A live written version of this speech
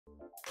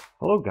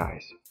Hello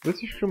guys,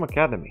 this is Shroom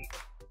Academy.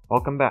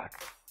 Welcome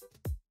back.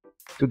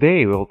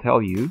 Today we'll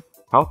tell you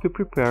how to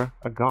prepare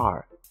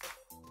agar.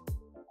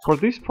 For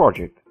this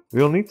project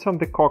we'll need some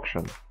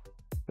decoction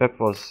that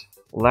was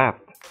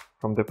left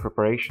from the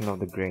preparation of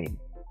the grain.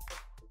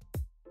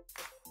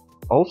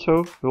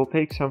 Also we'll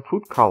take some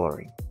food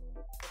coloring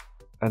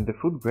and the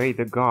food grade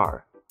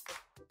agar.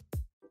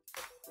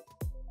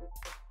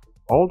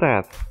 All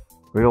that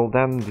we'll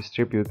then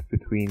distribute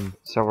between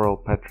several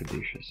Petri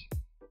dishes.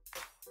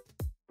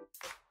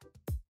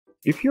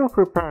 If you're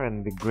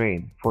preparing the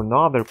grain for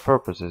no other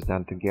purposes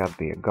than to get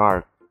the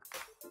agar,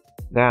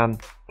 then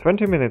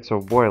 20 minutes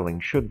of boiling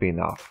should be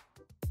enough.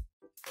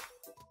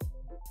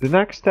 The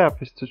next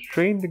step is to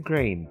strain the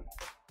grain.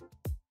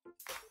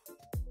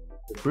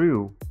 The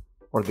brew,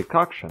 or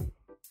decoction,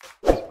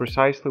 is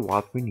precisely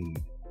what we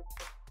need.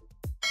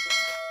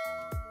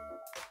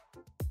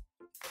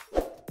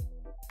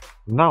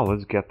 Now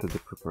let's get to the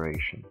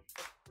preparation.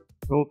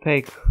 We'll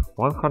take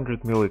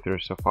 100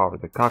 milliliters of our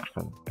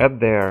decoction, add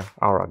there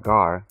our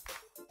agar.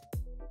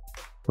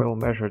 We'll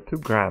measure 2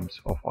 grams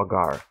of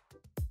agar.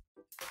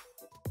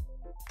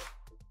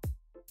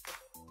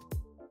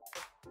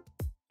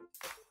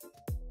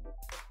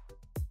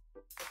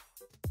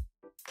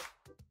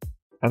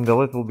 And a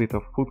little bit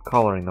of food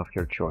coloring of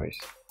your choice.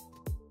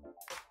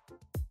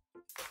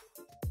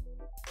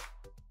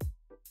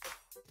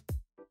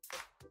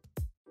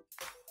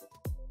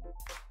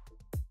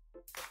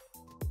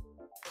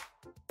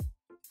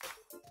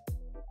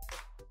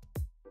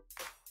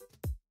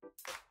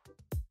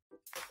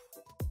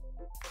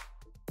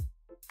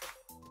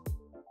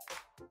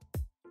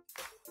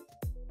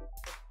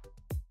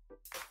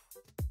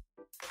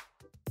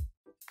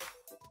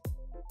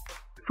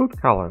 Food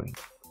coloring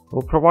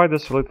will provide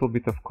us a little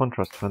bit of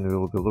contrast when we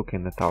will be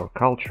looking at our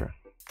culture.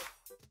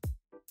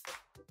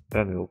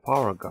 Then we will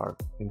pour agar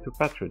into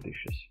Petri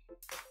dishes.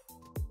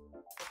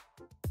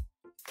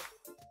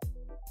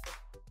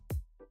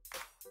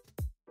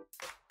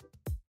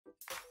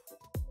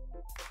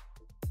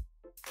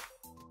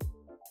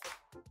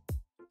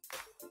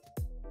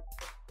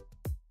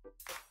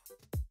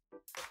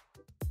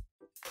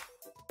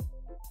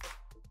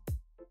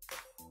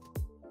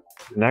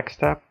 The next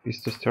step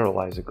is to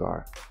sterilize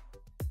agar.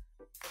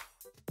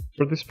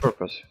 For this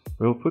purpose,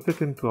 we will put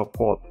it into a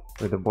pot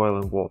with a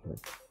boiling water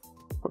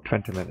for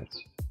 20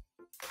 minutes.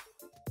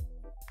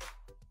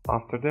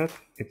 After that,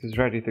 it is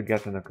ready to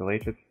get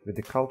inoculated with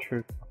the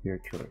culture of your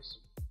choice.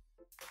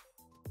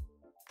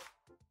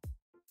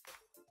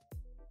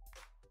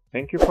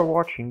 Thank you for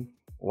watching,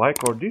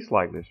 like or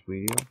dislike this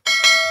video,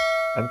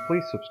 and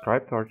please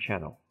subscribe to our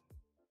channel.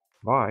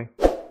 Bye!